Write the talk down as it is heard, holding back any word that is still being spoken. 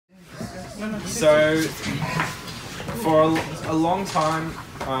So, for a long time,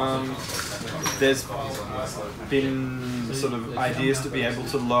 there's been sort of ideas to be able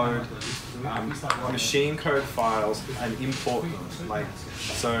to load machine code files and import them. Like,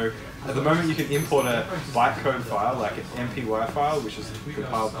 so at the moment you can import a bytecode file, like an MPY file, which is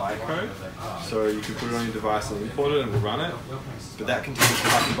compiled bytecode. So you can put it on your device and import it and we'll run it. But that contains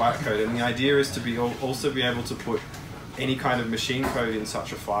Python bytecode, and the idea is to also be able to put any kind of machine code in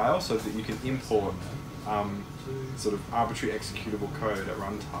such a file so that you can import sort of arbitrary executable code at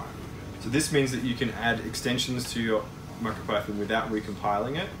runtime. So this means that you can add extensions to your MicroPython without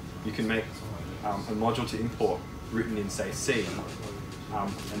recompiling it. You can make a module to import written in, say, C,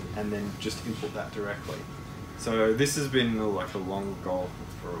 and then just import that directly. So this has been like a long goal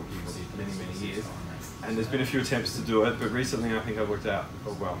for many, many years. And there's been a few attempts to do it, but recently I think I've worked out,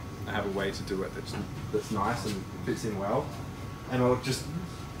 oh well, I have a way to do it that's nice and fits in well. And I'll just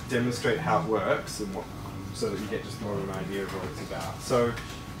demonstrate how it works and so that you get just more of an idea of what it's about. So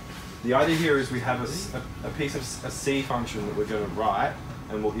the idea here is we have a piece of a C function that we're going to write,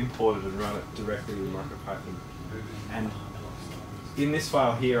 and we'll import it and run it directly with MicroPython. And in this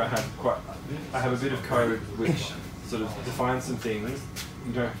file here, I have a bit of code which sort of defines some things.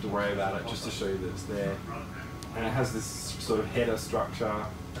 You don't have to worry about it, just to show you that it's there. And it has this sort of header structure,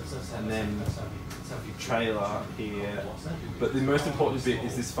 and then trailer here. But the most important bit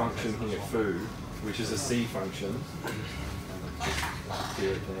is this function here, foo, which is a C function.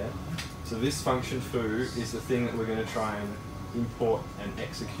 Here it there. So this function foo is the thing that we're going to try and import and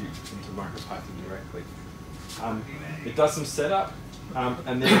execute into MicroPython directly. It does some setup,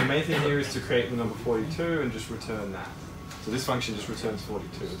 and then the main thing here is to create the number 42 and just return that. So this function just returns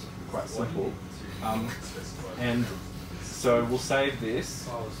 42. It's quite simple. And so we'll save this.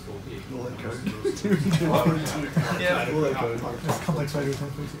 We'll let code. Yeah. We'll let code. That's complex way to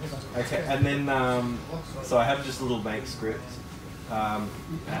return. Okay, and then so I have just a little make script.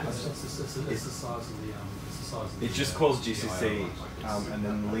 It just calls GCC and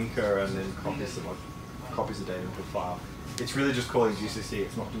then linker and then copies the data into a file. It's really just calling GCC.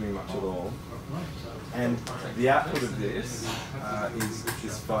 It's not doing much at all. And the output of this is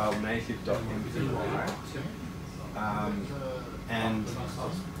this file native.mpy. And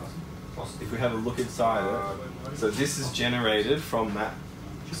if we have a look inside it, so this is generated from that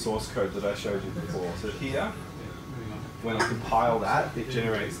source code that I showed you before. So here, when I compile that, it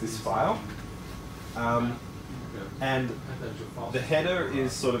generates this file. And the header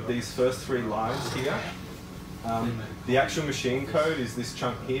is sort of these first 3 lines here. The actual machine code is this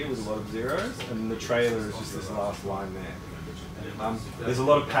chunk here with a lot of zeros, and the trailer is just this last line there. There's a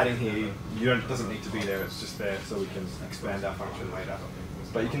lot of padding here. It doesn't need to be there, it's just there so we can expand our function later.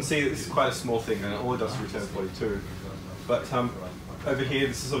 But you can see that this is quite a small thing, and all it does is return 42. But over here,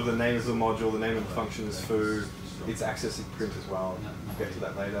 this is sort of the name of the module, the name of the function is foo. It's accessing print as well. We'll get to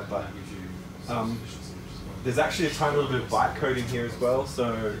that later. But there's actually a tiny little bit of bytecode in here as well.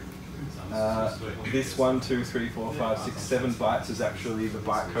 So this 1, 2, 3, 4, 5, 6, 7 bytes is actually the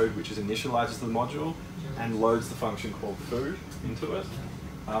bytecode which is initializes the module and loads the function called foo into it.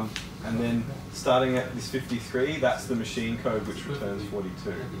 And then starting at this 53, that's the machine code which returns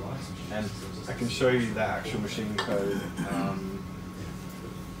 42. And I can show you the actual machine code.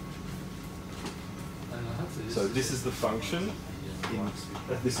 So this is the function.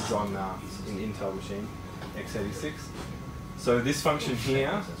 This is on in Intel machine, x86. So this function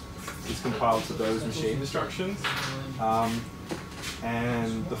here is compiled to those machine instructions.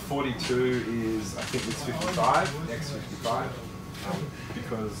 And the 42 is, I think it's 55, x55,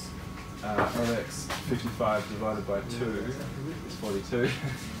 because OX 55 divided by 2 is 42,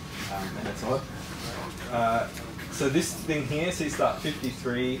 and that's odd. So this thing here, C start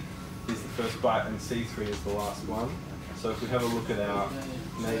 53 is the first byte and C3 is the last one. So if we have a look at our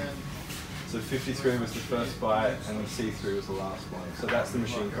so 53 was the first byte and C3 was the last one. So that's the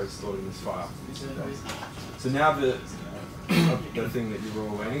machine code stored in this file. So now the thing that you were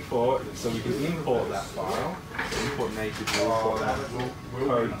all waiting for, so we can import that file, import native, import that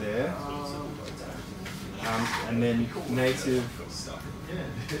code there. And then native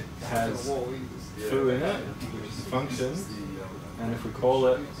has foo in it, which is a function, and if we call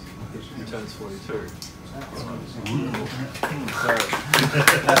it, it returns 42.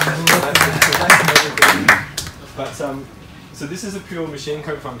 So this is a pure machine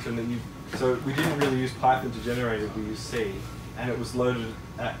code function that so we didn't really use Python to generate it, we used C, and it was loaded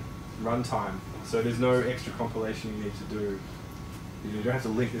at runtime. So there's no extra compilation you need to do. You don't have to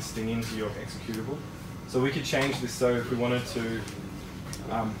link this thing into your executable. So we could change this, so if we wanted to,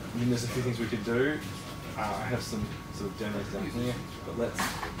 there's a few things we could do. I have some sort of demos down here, but let's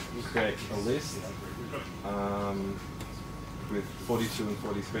create a list with 42 and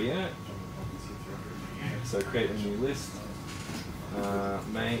 43 in it. So create a new list,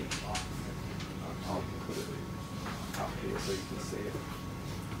 make, I'll put it up here so you can see it,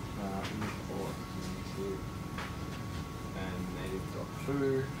 import into and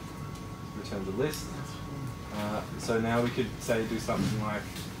native.foo, return the list. So now we could say do something like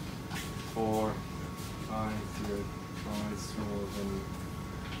for I 0 I smaller than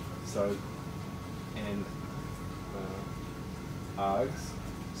so and args.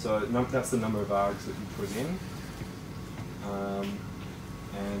 So that's the number of args that you put in,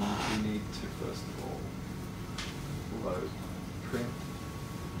 and we need to first of all load print.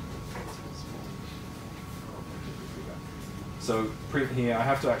 So print here, I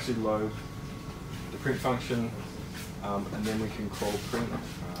have to actually load the print function, and then we can call print.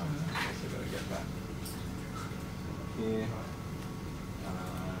 Also got to get that here.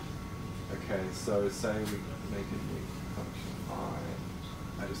 Okay, so say we make a new function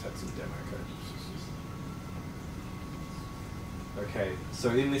I just had some demo code. Okay, so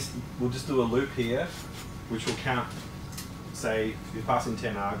in this, we'll just do a loop here, which will count, say, if you pass in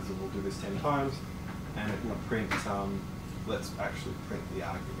 10 args, and we'll do this 10 times, and it will print, let's actually print the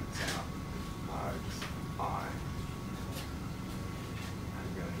arguments out. Args, I,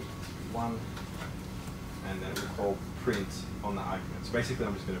 I'm going to hit 1, and then we'll call print on the arguments. Basically,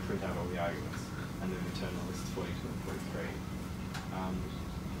 I'm just going to print out all the arguments, and then return the list 42 and 43.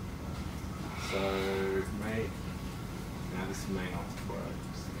 So now this may not work.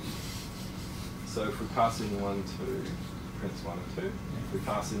 So if we pass in 1, 2, prints 1 and 2. If we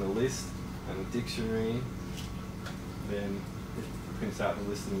pass in a list and a dictionary, then it prints out the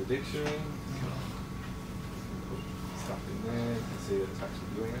list in the dictionary. Put stuff in there, you can see that it's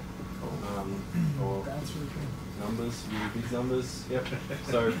actually doing it. Or numbers, really big numbers. Yep.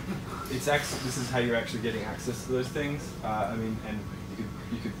 So it's this is how you're actually getting access to those things. I mean, and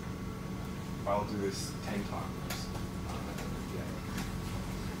you could. I'll do this 10 times.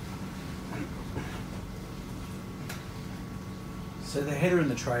 So the header and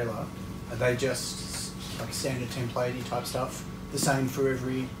the trailer, are they just like standard template-y type stuff? The same for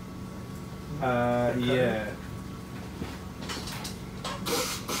every? Yeah.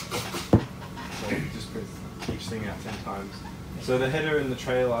 So just print each thing out 10 times. So the header and the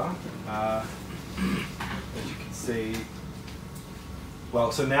trailer, as you can see,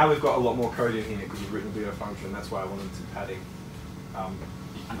 well, so now we've got a lot more code in here because we've written a bit of function. That's why I wanted some padding.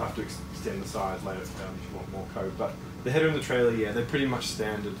 You have to extend the size later if you want more code. But the header and the trailer, yeah, they're pretty much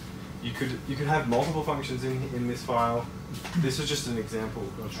standard. You could have multiple functions in this file. This is just an example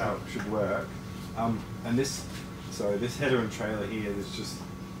of how it should work. And this header and trailer here is just,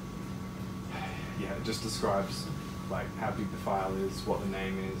 yeah, it just describes like how big the file is, what the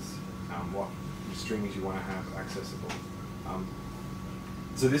name is, what strings you want to have accessible.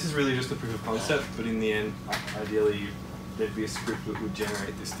 So this is really just a proof of concept, but in the end, ideally, there'd be a script that would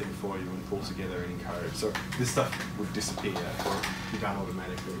generate this thing for you and pull together any code. So this stuff would disappear or be done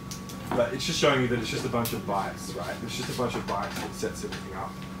automatically. But it's just showing you that it's just a bunch of bytes, right? It's just a bunch of bytes that sets everything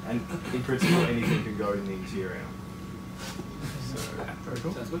up. And in principle, anything can go in the interior. So, very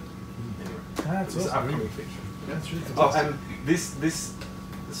cool. Sounds good. Anyway, That's it's an awesome. upcoming feature. That's really Oh, and this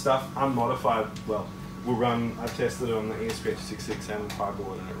stuff, unmodified, well, will run, I've tested it on the ESP8266 and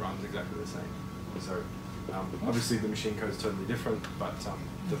Fireboard, and it runs exactly the same. So obviously the machine code is totally different, but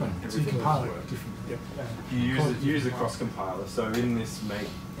everything So you compile works. it differently. Yep. You use a cross compiler. So in this make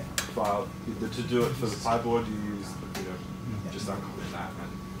file, to do it for the Fireboard, you use just uncomment that,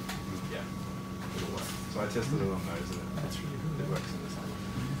 and yeah, it'll work. So I tested it on those, and That's really good. it works in the same way.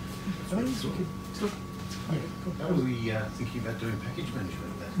 I mean, you could, How are we thinking about doing package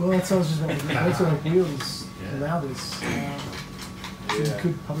management then? well, that's what I was just about to say. That's like Wheels Yeah. allow this. So you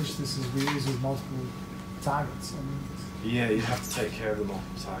could publish this as Wheels with multiple targets. I mean, Yeah, you have to take care of the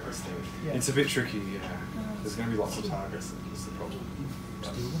multiple targets thing. Yeah. It's a bit tricky, yeah. There's going to be lots of targets, that's the problem.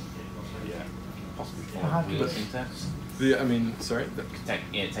 But, yeah, possibly. How Wheel good. syntax. Yeah, I mean, sorry?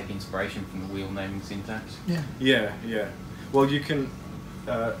 Take inspiration from the wheel naming syntax. yeah. Yeah. Well, you can,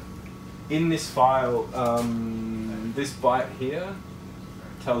 in this file, this byte here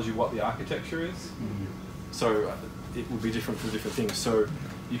tells you what the architecture is. Mm-hmm. So it will be different for different things. So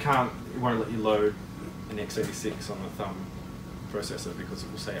you can't, it won't let you load an x86 on a thumb processor because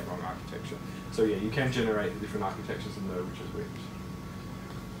it will say it wrong architecture. So yeah, you can generate different architectures and know which is which.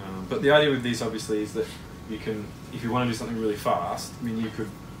 But the idea with these obviously is that you can, if you want to do something really fast, I mean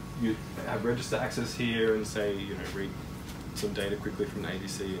you have register access here and say, read some data quickly from the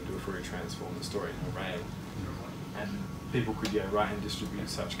ADC and do a Fourier transform and store it in an array. and people could write and distribute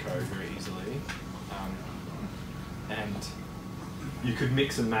such code very easily, and you could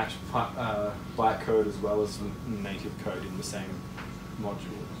mix and match bytecode as well as native code in the same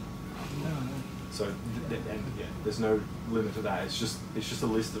module. So there's no limit to that. It's just a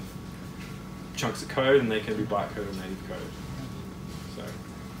list of chunks of code, and they can be bytecode or native code. So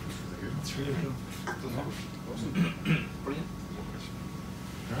It's really cool. awesome. Brilliant.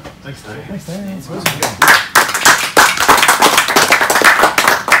 Thanks, Dave. Thanks, Dan.